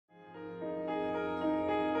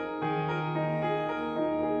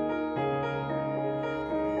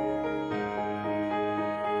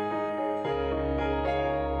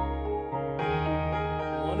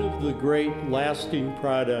the great lasting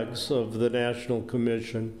products of the National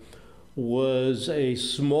Commission was a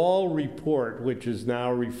small report, which is now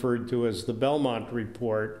referred to as the Belmont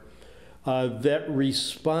Report, that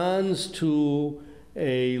responds to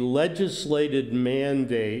a legislated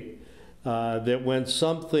mandate that went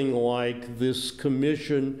something like this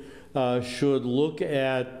commission should look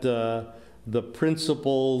at the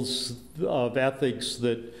principles of ethics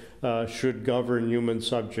that should govern human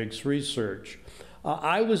subjects research.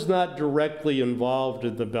 I was not directly involved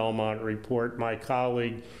in the Belmont Report. My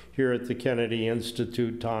colleague here at the Kennedy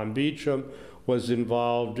Institute, Tom Beecham, was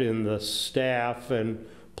involved in the staff and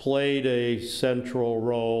played a central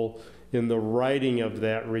role in the writing of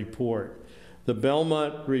that report. The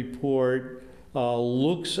Belmont Report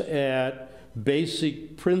looks at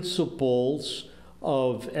basic principles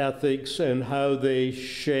of ethics and how they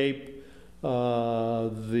shape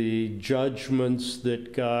the judgments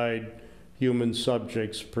that guide human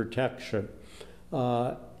subjects protection.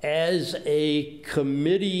 As a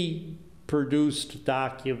committee-produced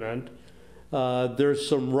document, there's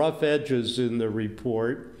some rough edges in the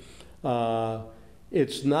report.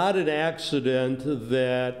 It's not an accident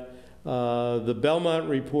that the Belmont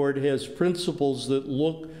Report has principles that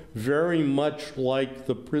look very much like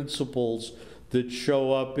the principles that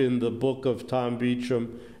show up in the book of Tom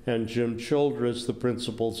Beecham and Jim Childress, The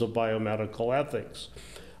Principles of Biomedical Ethics.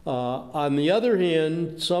 On the other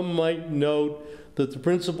hand, some might note that the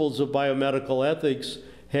Principles of Biomedical Ethics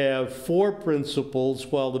have 4 principles,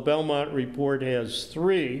 while the Belmont Report has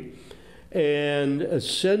 3. And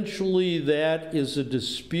essentially that is a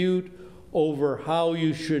dispute over how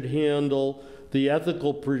you should handle the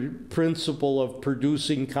ethical principle of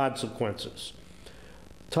producing consequences.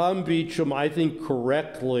 Tom Beecham, I think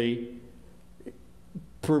correctly,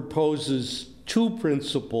 proposes 2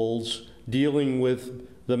 principles dealing with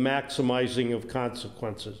the maximizing of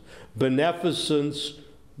consequences. Beneficence,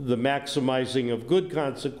 the maximizing of good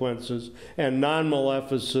consequences, and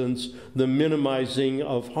non-maleficence, the minimizing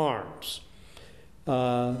of harms.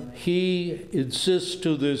 He insists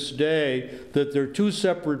to this day that they're 2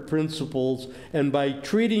 separate principles, and by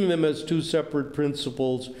treating them as 2 separate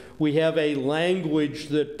principles, we have a language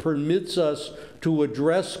that permits us to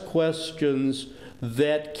address questions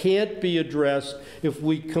that can't be addressed if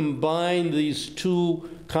we combine these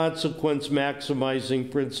 2 consequence maximizing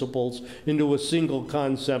principles into a single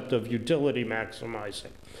concept of utility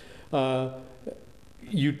maximizing.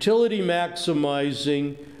 Utility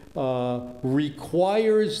maximizing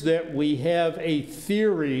requires that we have a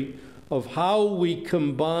theory of how we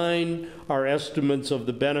combine our estimates of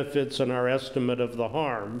the benefits and our estimate of the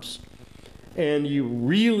harms. And you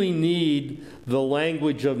really need the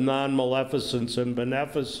language of non-maleficence and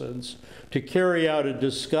beneficence to carry out a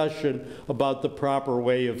discussion about the proper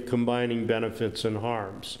way of combining benefits and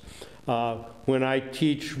harms. When I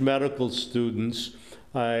teach medical students,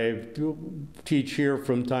 I teach here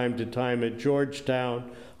from time to time at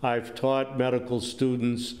Georgetown. I've taught medical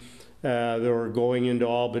students that are going into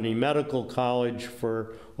Albany Medical College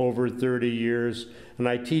for over 30 years, and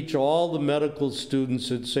I teach all the medical students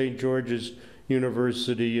at St. George's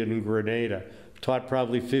University in Grenada. I've taught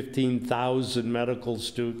probably 15,000 medical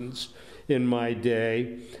students in my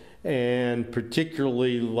day, and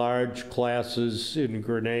particularly large classes in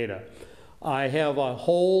Grenada. I have a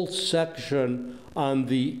whole section on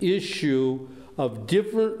the issue of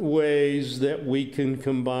different ways that we can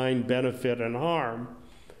combine benefit and harm,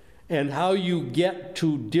 and how you get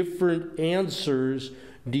to different answers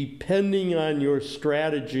depending on your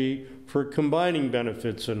strategy for combining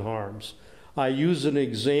benefits and harms. I use an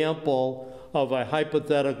example of a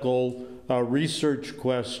hypothetical research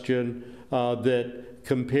question that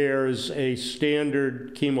compares a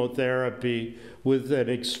standard chemotherapy with an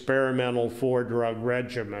experimental 4-drug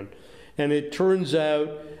regimen. And it turns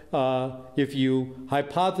out if you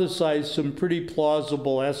hypothesize some pretty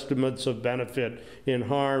plausible estimates of benefit in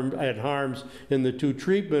harms in the 2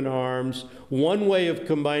 treatment arms, one way of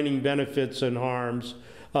combining benefits and harms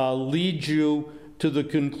leads you to the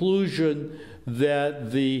conclusion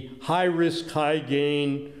that the high-risk,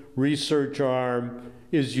 high-gain research arm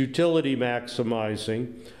is utility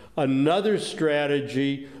maximizing. Another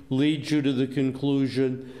strategy leads you to the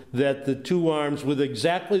conclusion that the 2 arms with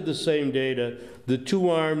exactly the same data, the 2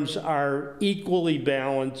 arms are equally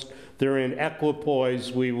balanced. They're in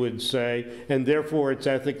equipoise, we would say, and therefore it's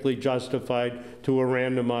ethically justified to a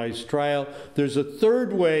randomized trial. There's a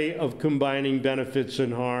third way of combining benefits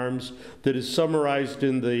and harms that is summarized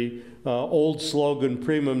in the old slogan,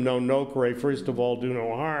 primum non nocere, first of all, do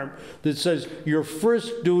no harm, that says your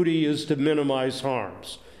first duty is to minimize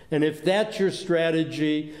harms. And if that's your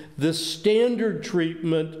strategy, the standard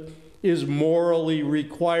treatment is morally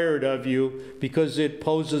required of you because it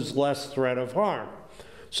poses less threat of harm.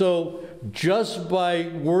 So just by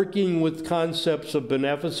working with concepts of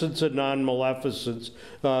beneficence and non-maleficence,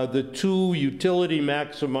 the two utility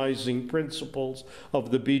maximizing principles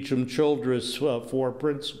of the Beecham-Childress four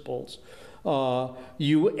principles,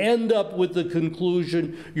 you end up with the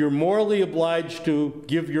conclusion you're morally obliged to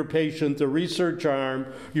give your patient the research arm,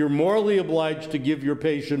 you're morally obliged to give your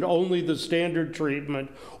patient only the standard treatment,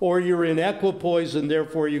 or you're in equipoise and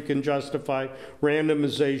therefore you can justify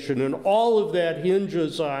randomization. And all of that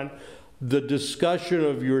hinges on the discussion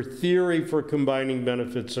of your theory for combining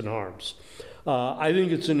benefits and harms. I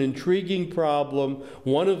think it's an intriguing problem.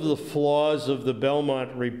 One of the flaws of the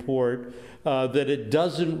Belmont report that it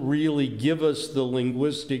doesn't really give us the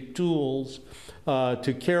linguistic tools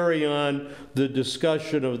to carry on the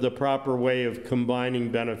discussion of the proper way of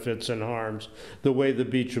combining benefits and harms, the way the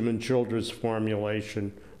Beecham and Childress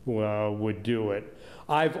formulation would do it.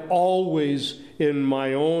 I've always, in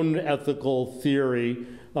my own ethical theory,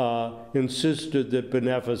 insisted that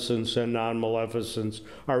beneficence and non-maleficence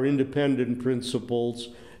are independent principles,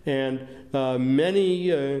 and many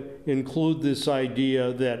include this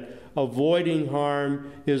idea that avoiding harm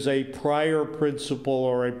is a prior principle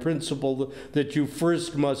or a principle that you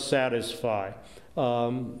first must satisfy.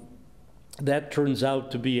 That turns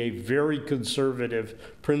out to be a very conservative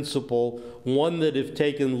principle, one that if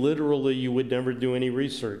taken literally you would never do any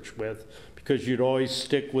research with, because you'd always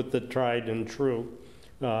stick with the tried and true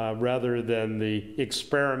rather than the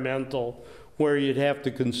experimental, where you'd have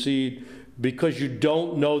to concede because you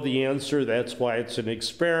don't know the answer, that's why it's an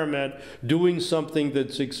experiment. Doing something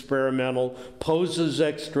that's experimental poses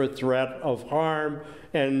extra threat of harm,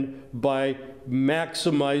 and by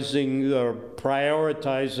maximizing or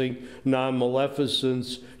prioritizing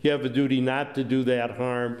non-maleficence, you have a duty not to do that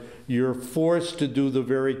harm. You're forced to do the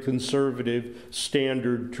very conservative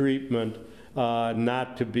standard treatment,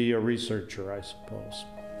 not to be a researcher, I suppose.